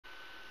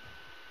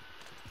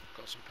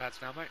some pads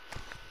now, mate?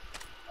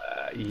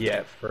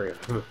 Yeah, 3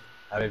 of them.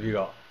 How many have you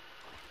got?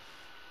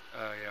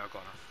 Yeah, I've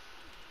got enough.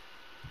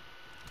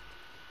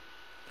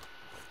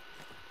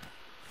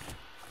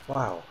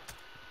 Wow.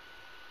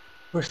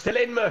 We're still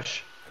in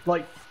mush!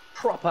 Like,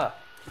 proper.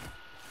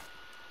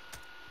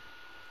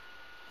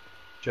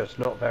 Just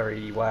not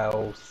very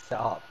well set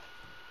up.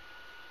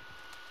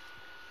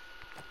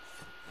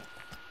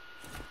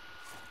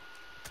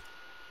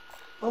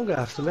 I'm gonna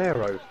have some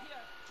arrows. Oh,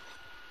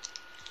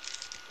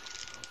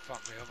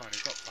 fuck me, I've only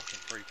got fucking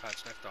 3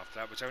 pads left after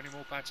that. Was there any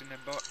more pads in them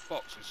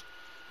boxes?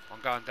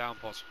 I'm going down,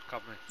 Pozz.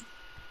 Cover me.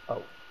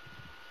 Oh.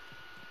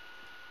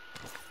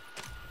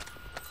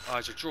 Oh,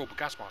 there's a drawable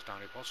gas mask down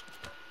here, Pozz.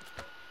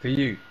 For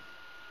you?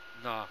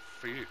 Nah,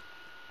 for you.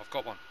 I've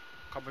got one.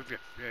 Come with you.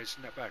 Yeah, it's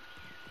in that bag.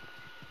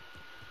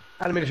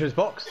 And a miniatures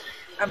box.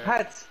 And Yeah.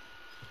 pads.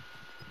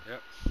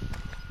 Yep.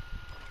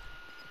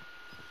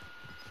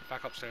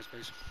 Back upstairs,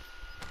 please.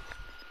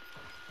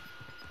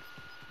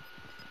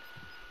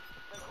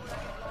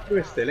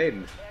 We're still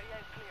in.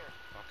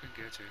 I can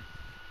get to you.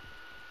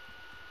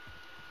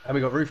 And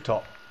we got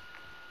rooftop.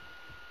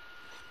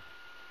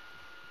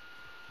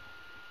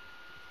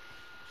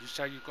 Did you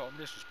say you've got a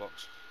munitions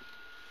box?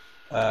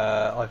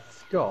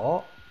 I've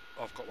got...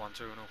 I've got one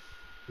too and all.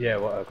 Yeah,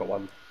 well, I've got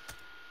one.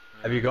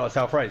 Yeah, Have you got a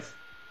self-raise?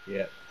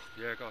 Yeah.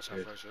 Yeah, I got a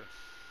self-raise, yeah.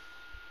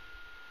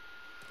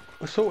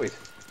 We're sorted.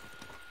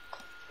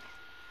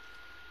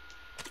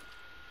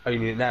 Oh, you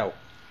need it now?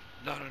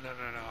 No, I've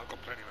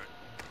got plenty, mate.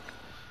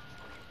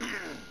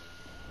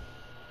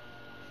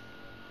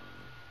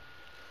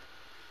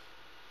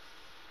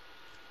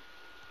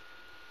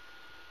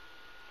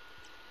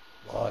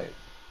 Right.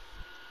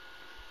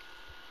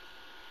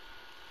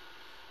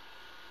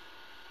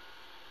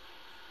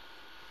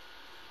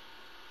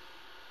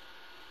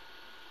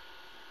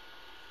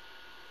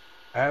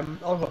 I've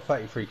got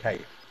 33k. Have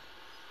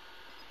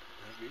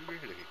you really?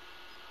 25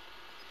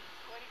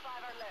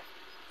 are left.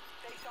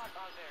 Stay sharp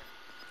out there.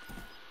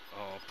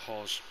 Oh,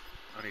 pause.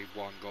 I need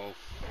 1 goal.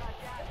 Got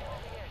gas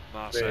moving in.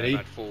 Marseille Really?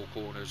 had 4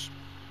 corners.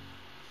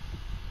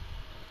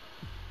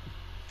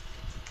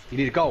 You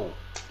need a goal.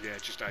 Yeah,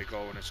 just a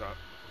goal and it's up.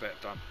 Bet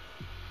done.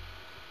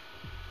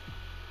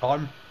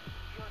 Time?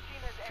 Your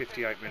team has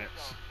 58 entered the minutes.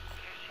 safe zone.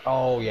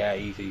 Oh, yeah,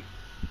 easy.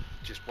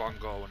 Just 1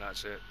 goal and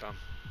that's it. Done.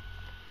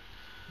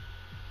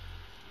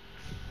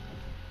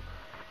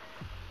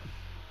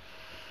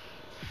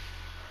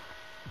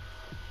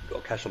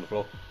 Got cash on the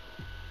floor.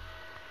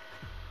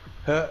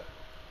 Hurt.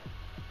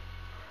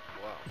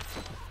 Wow. Let's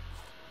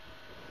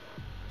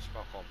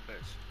fuck on,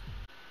 please.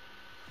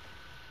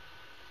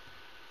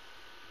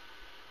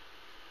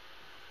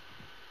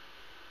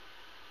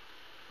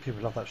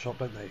 People love that shot,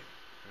 don't they?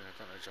 Yeah,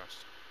 don't they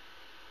just?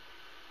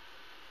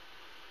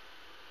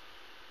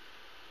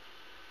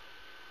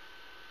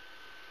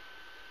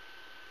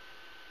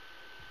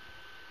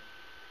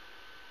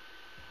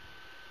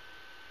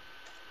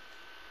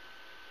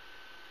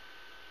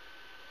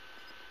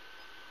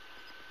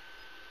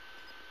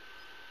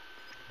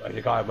 There's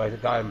a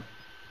guy,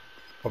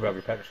 probably over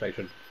your petrol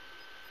station.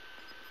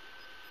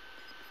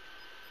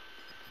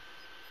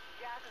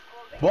 Gas is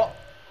closing. What?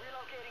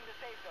 Relocating the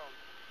safe zone.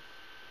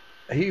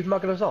 Are you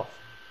mugging us off?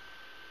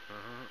 I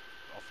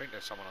think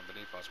there's someone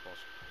underneath us, boss.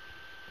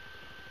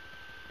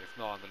 If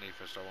not underneath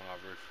us, they're on our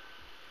roof.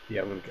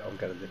 Yeah, I'm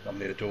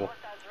near the door.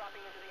 Hostiles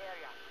dropping into the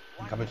area.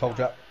 I'm Watch coming, the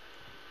soldier. sky.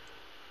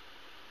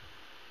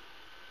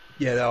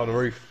 Yeah, they're on the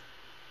roof.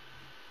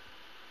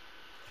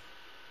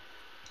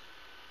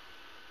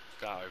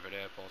 That over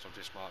there, boss. I've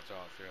just marked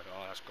out for you.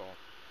 Oh, that's gone.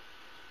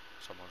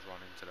 Someone's run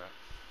into that.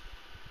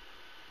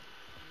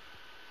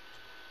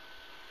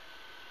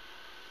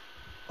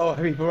 Oh,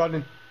 people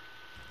running.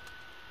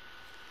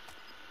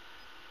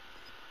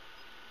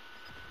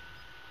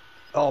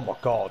 Oh my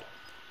god.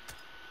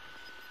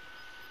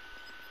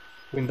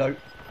 Window.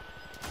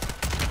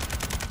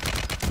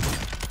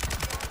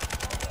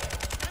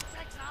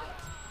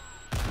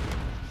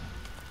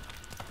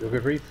 You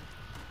good, Reese?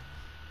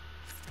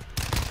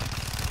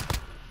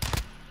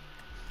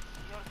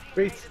 Your team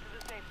Reese. made it to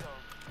the safe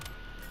zone.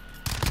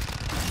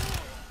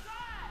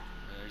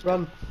 Yeah, he's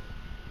Run. dead.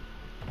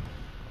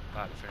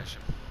 About to finish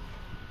him.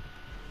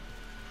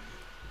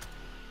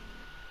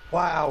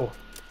 Wow.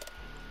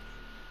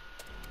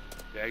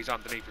 Yeah, he's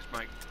underneath us,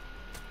 mate.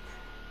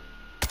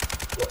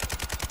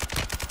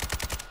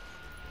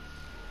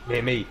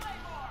 Near me.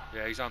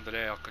 Yeah, he's under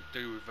there. I could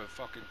do with a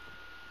fucking...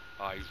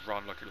 Ah, he's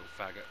run like a little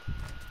faggot.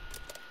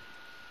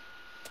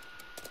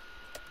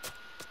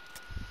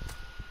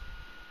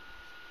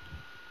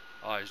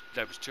 Ah,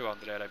 there was 2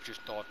 under there. They've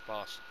just died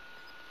past.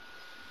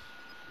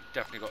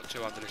 Definitely got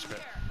 2 under this bit.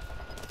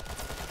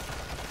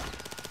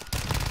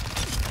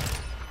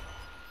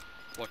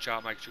 Watch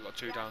out, mate. You've got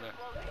 2 down there.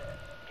 Closing.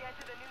 Get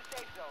to the new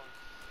safe zone.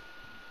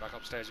 Back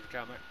upstairs if you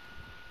can, mate.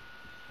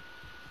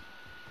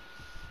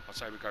 I'd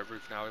say we go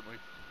roof now, wouldn't we?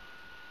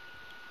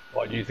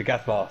 What, use the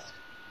gas mask?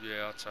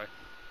 Yeah, I'd say.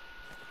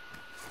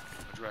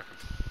 What do you reckon?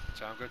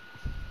 Sound good?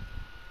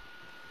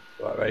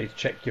 Right, ready to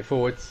check your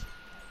forwards.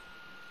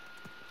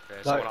 Yeah,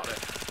 No. someone up there.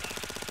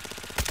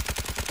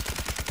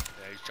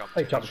 jumped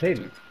They in. jumped He should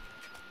in. have.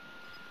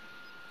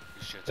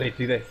 He should I need have. to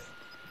do this.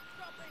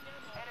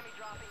 Enemy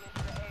dropping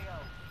into the AO.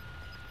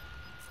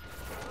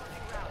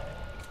 Losing ground.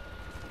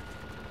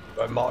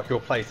 Right, mark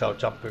your place, I'll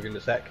jump within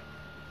a sec.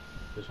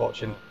 Just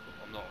watching. Well,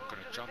 I'm not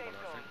going to jump, I don't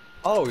think.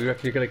 Oh, you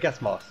reckon you're going to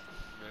gas mask?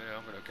 Yeah,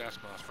 I'm going to gas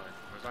mask, mate.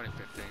 There's only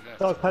 15 left.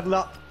 Guys, paddle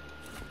up.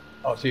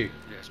 Oh, it's you.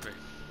 Yeah, it's me.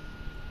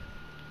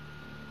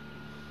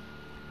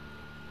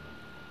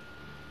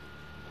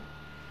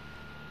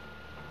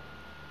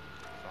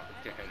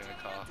 Fucking dickhead in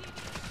the car.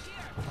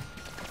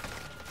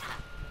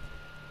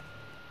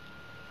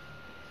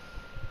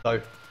 So,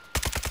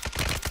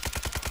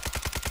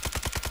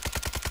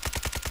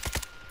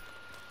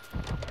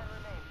 10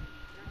 remain.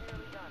 You're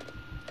nearly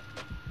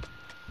done.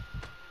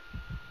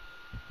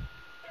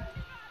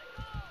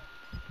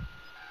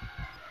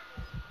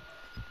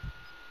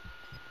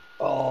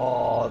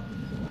 oh,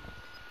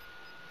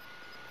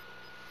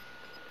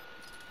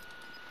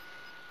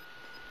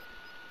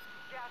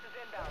 Gas is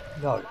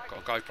inbound. no.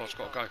 Gotta go, Pozz,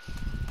 gotta go.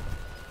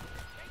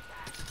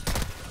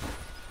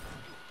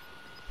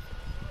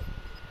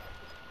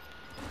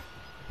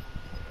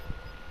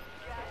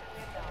 Gas is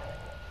inbound.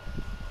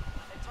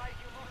 Advise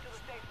you move to the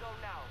safe zone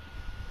now.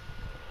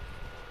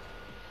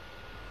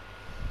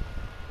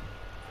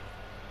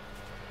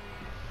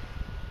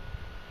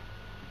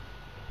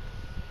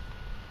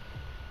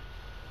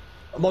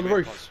 I'm on the You in,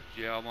 roof. Pozz?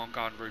 Yeah, I'm on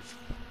garden roof.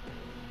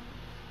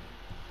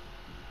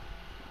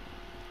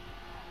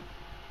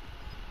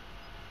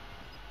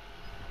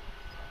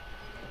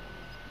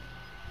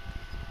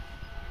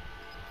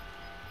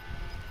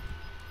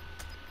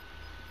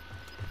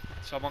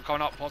 Someone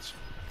coming up, Pozz.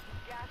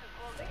 Gas is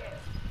closing in.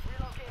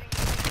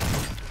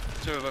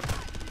 Relocating. Two of them.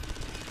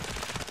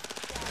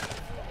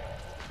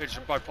 Finish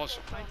them both, Pozz.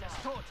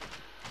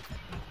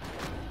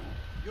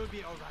 You'll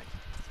be alright.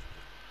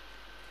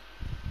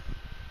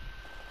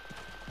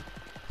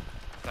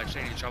 They've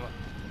seen each other.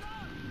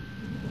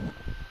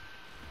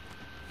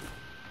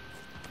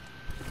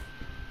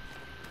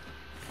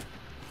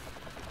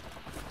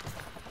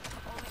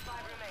 Only 5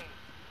 remain.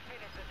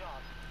 Finish the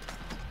job.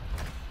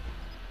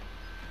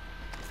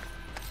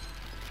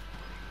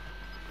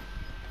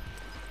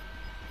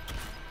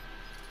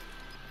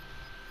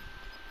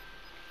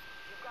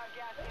 You've got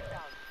gas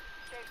inbound.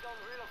 Safe zone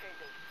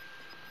relocating.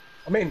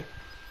 I'm in.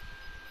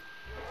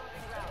 You're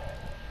losing ground.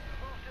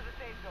 Move to the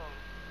safe zone.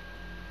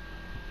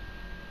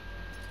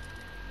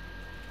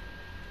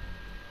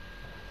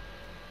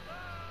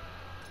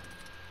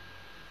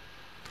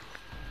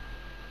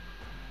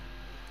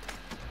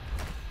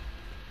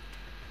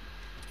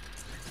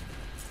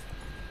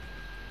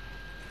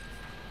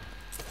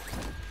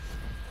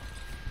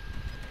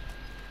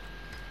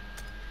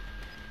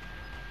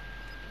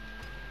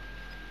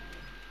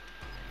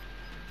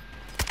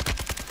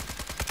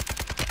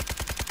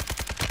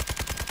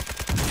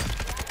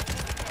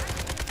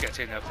 Get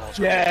in there, Pozz.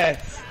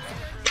 Yes!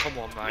 Come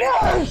on, mate.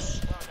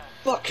 Yes!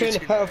 Fucking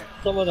Get in have there.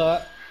 some of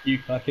that. You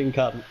fucking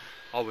cunt.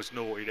 I was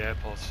naughty there,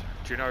 Pozz.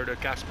 Do you know the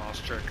gas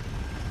mask trick?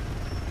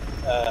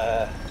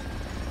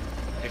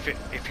 If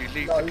you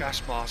leave the No.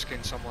 gas mask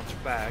in someone's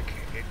bag,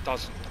 it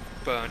doesn't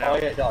burn Oh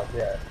out. yeah, it does,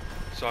 yeah.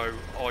 So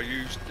I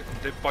used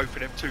both of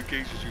them two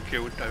geezers you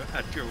killed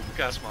had dual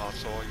gas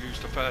masks. So I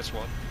used the first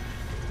one,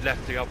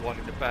 left the other one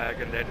in the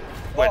bag, and then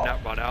when Oh.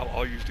 that ran out,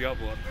 I used the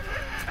other one.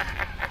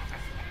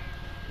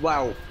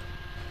 Wow.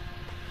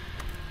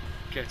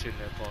 Get in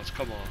there, Pozz.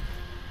 Come on.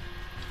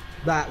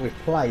 That was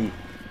play.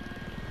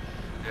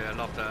 Yeah, I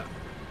love that.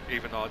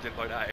 Even though I didn't like that